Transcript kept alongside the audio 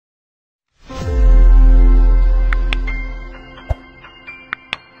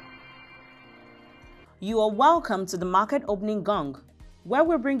You are welcome to the Market Opening Gong, where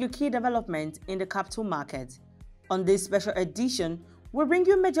we bring you key developments in the capital market. On this special edition, we bring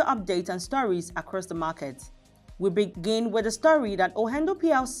you major updates and stories across the market. We begin with the story that Ohendo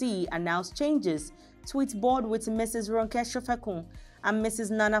PLC announced changes to its board with Mrs. Ronke Shofekun and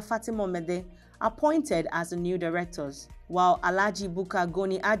Mrs. Nana Fatima Mede appointed as the new directors, while Alhaji Buka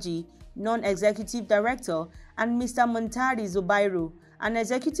Goni Aji, non-executive director, and Mr. Muntari Zubairu, an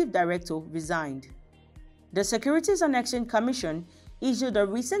executive director, resigned. The Securities and Exchange Commission issued a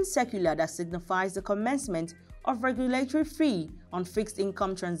recent circular that signifies the commencement of regulatory fee on fixed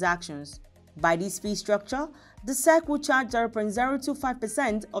income transactions. By this fee structure, the SEC will charge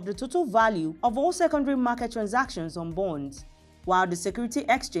 0.025% of the total value of all secondary market transactions on bonds, while the security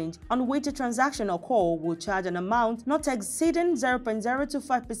exchange on which a transaction occurs will charge an amount not exceeding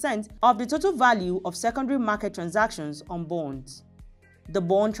 0.025% of the total value of secondary market transactions on bonds. The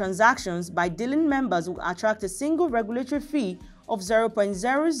bond transactions by dealing members will attract a single regulatory fee of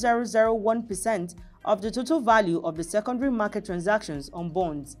 0.0001% of the total value of the secondary market transactions on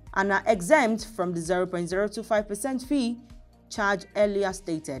bonds and are exempt from the 0.025% fee charge earlier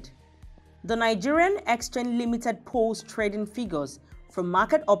stated. The Nigerian Exchange Limited polls trading figures from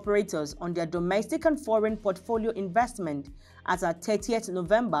market operators on their domestic and foreign portfolio investment as at 30th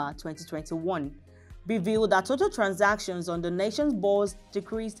November 2021 revealed that total transactions on the nation's bourse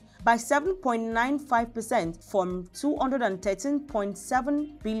decreased by 7.95% from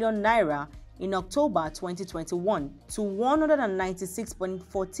 213.7 billion naira in October 2021 to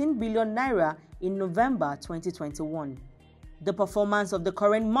 196.14 billion naira in November 2021. The performance of the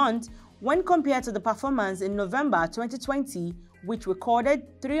current month, when compared to the performance in November 2020, which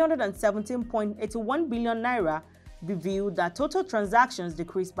recorded 317.81 billion naira, revealed that total transactions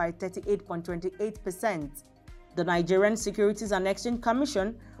decreased by 38.28%. The Nigerian Securities and Exchange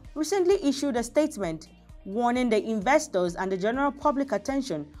Commission recently issued a statement warning the investors and the general public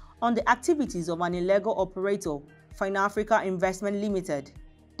attention on the activities of an illegal operator, Fine-Africa Investment Limited.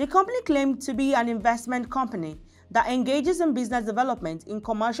 The company claimed to be an investment company that engages in business development in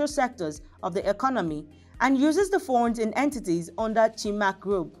commercial sectors of the economy and uses the funds in entities under Chimac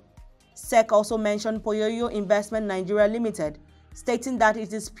Group. SEC also mentioned Poyoyo Investment Nigeria Limited, stating that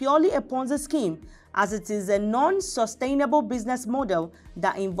it is purely a Ponzi scheme as it is a non-sustainable business model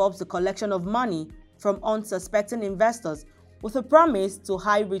that involves the collection of money from unsuspecting investors with a promise to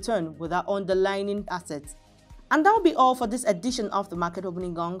high return without underlying assets. And that will be all for this edition of the Market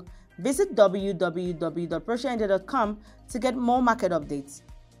Opening Gong. Visit www.persianindia.com to get more market updates.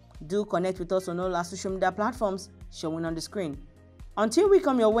 Do connect with us on all our social media platforms showing on the screen. Until we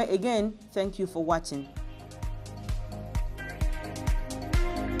come your way again, thank you for watching.